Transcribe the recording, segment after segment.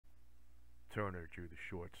Turner drew the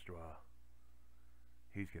short straw.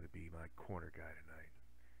 He's going to be my corner guy tonight.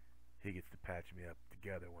 He gets to patch me up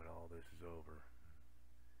together when all this is over.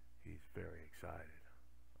 He's very excited,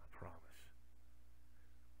 I promise.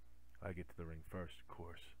 I get to the ring first, of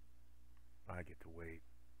course. I get to wait.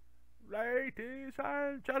 Ladies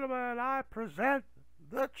and gentlemen, I present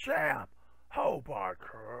the champ, Hobart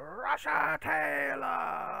Crusher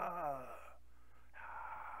Taylor.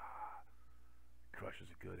 Crusher's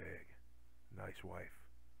a good egg. Nice wife.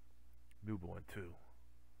 Newborn, too.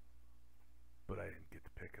 But I didn't get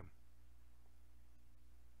to pick him.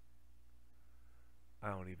 I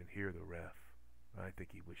don't even hear the ref. I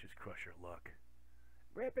think he wishes Crusher luck.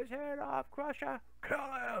 Rip his head off, Crusher! Kill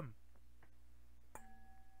him!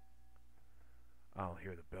 I don't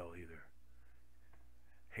hear the bell either.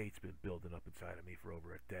 Hate's been building up inside of me for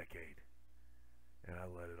over a decade. And I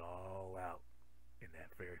let it all out in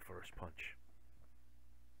that very first punch.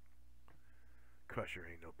 Crusher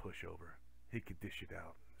ain't no pushover. He can dish it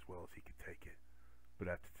out as well as he can take it. But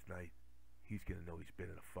after tonight, he's gonna know he's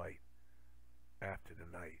been in a fight. After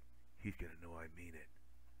tonight, he's gonna know I mean it.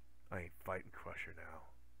 I ain't fighting Crusher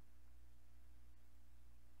now.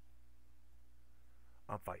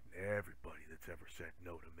 I'm fighting everybody that's ever said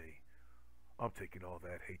no to me. I'm taking all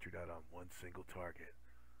that hatred out on one single target.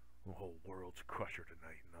 The whole world's Crusher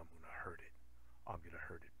tonight, and I'm gonna hurt it. I'm gonna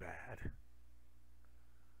hurt it bad.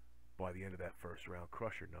 By the end of that first round,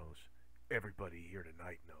 Crusher knows. Everybody here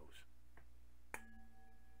tonight knows.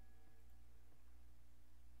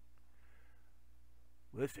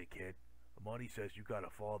 Listen, kid. Money says you gotta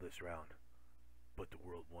fall this round. But the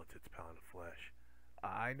world wants its pound of flesh.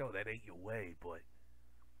 I know that ain't your way, but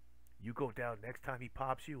you go down next time he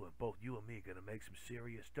pops you, and both you and me gonna make some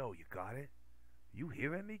serious dough. You got it? You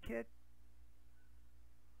hearing me, kid?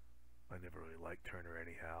 I never really liked Turner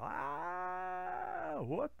anyhow.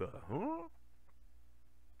 What the, huh?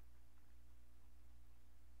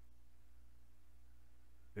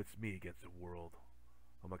 It's me against the world.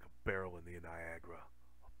 I'm like a barrel in the Niagara.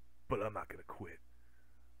 But I'm not gonna quit.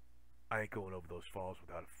 I ain't going over those falls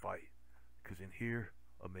without a fight. 'Cause in here,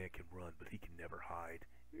 a man can run, but he can never hide.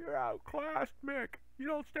 You're outclassed, Mick. You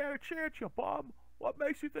don't stand a chance, you bum. What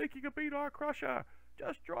makes you think you can beat our Crusher?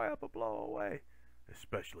 Just dry up and blow away.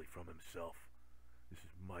 Especially from himself. This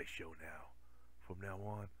is my show now. From now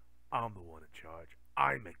on, I'm the one in charge.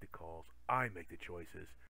 I make the calls. I make the choices.